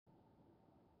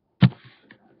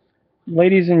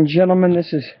Ladies and gentlemen,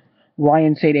 this is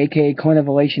Ryan Sate, aka Clint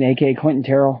Evolution, aka Quentin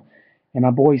Terrell, and my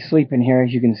boy's sleeping here,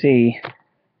 as you can see.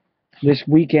 This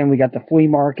weekend we got the flea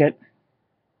market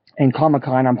and Comic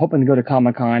Con. I'm hoping to go to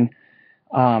Comic Con.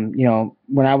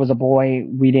 When I was a boy,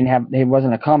 we didn't have. There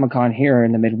wasn't a Comic Con here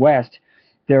in the Midwest.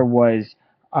 There was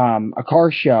a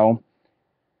car show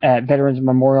at Veterans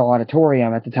Memorial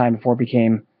Auditorium at the time before it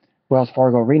became Wells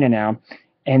Fargo Arena now,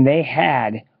 and they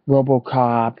had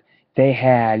RoboCop. They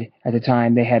had at the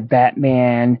time they had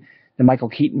Batman, the Michael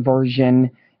Keaton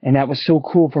version, and that was so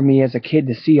cool for me as a kid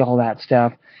to see all that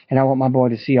stuff. And I want my boy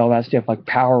to see all that stuff like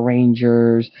Power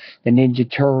Rangers, the Ninja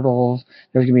Turtles.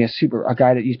 There's gonna be a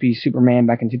guy that used to be Superman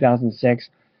back in 2006,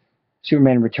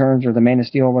 Superman Returns or the Man of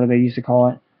Steel, whatever they used to call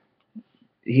it.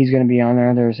 He's gonna be on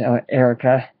there. There's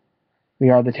Erica. We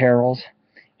are the Terrells.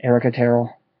 Erica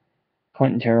Terrell,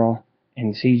 Quentin Terrell,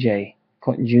 and CJ,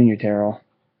 Quentin Jr. Terrell.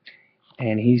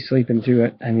 And he's sleeping through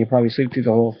it, and he'll probably sleep through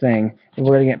the whole thing. And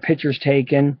we're going to get pictures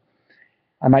taken.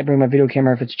 I might bring my video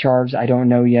camera if it's charged. I don't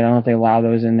know yet. I don't know if they allow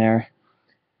those in there.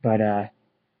 But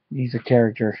he's a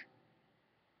character.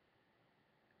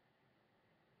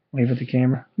 Wave at the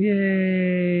camera.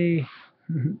 Yay!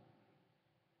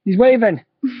 He's waving!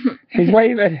 He's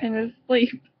waving! In his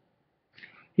sleep.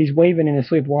 He's waving in his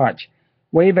sleep. Watch.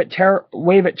 Wave at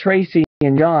Tracy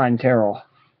and John Terrell.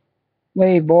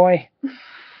 Wave, boy.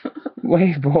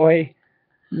 Wave, boy.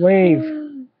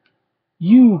 Wave.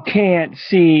 You can't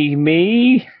see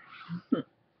me.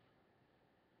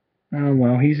 Oh,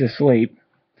 well, he's asleep.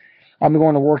 I'm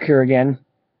going to work here again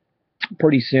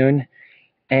pretty soon.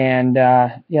 And,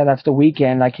 yeah, that's the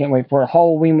weekend. I can't wait for it.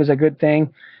 Halloween was a good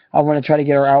thing. I want to try to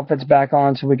get our outfits back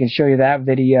on so we can show you that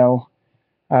video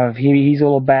of he's a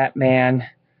little Batman.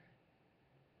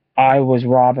 I was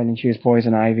Robin and she was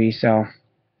Poison Ivy, so I'm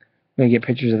going to get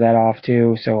pictures of that off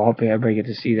too. So hopefully everybody get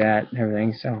to see that and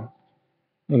everything. So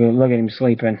look at him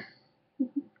sleeping.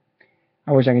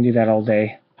 I wish I could do that all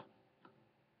day.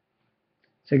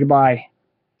 Say goodbye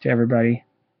to everybody.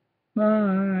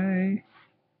 Bye.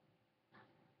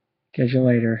 Catch you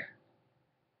later.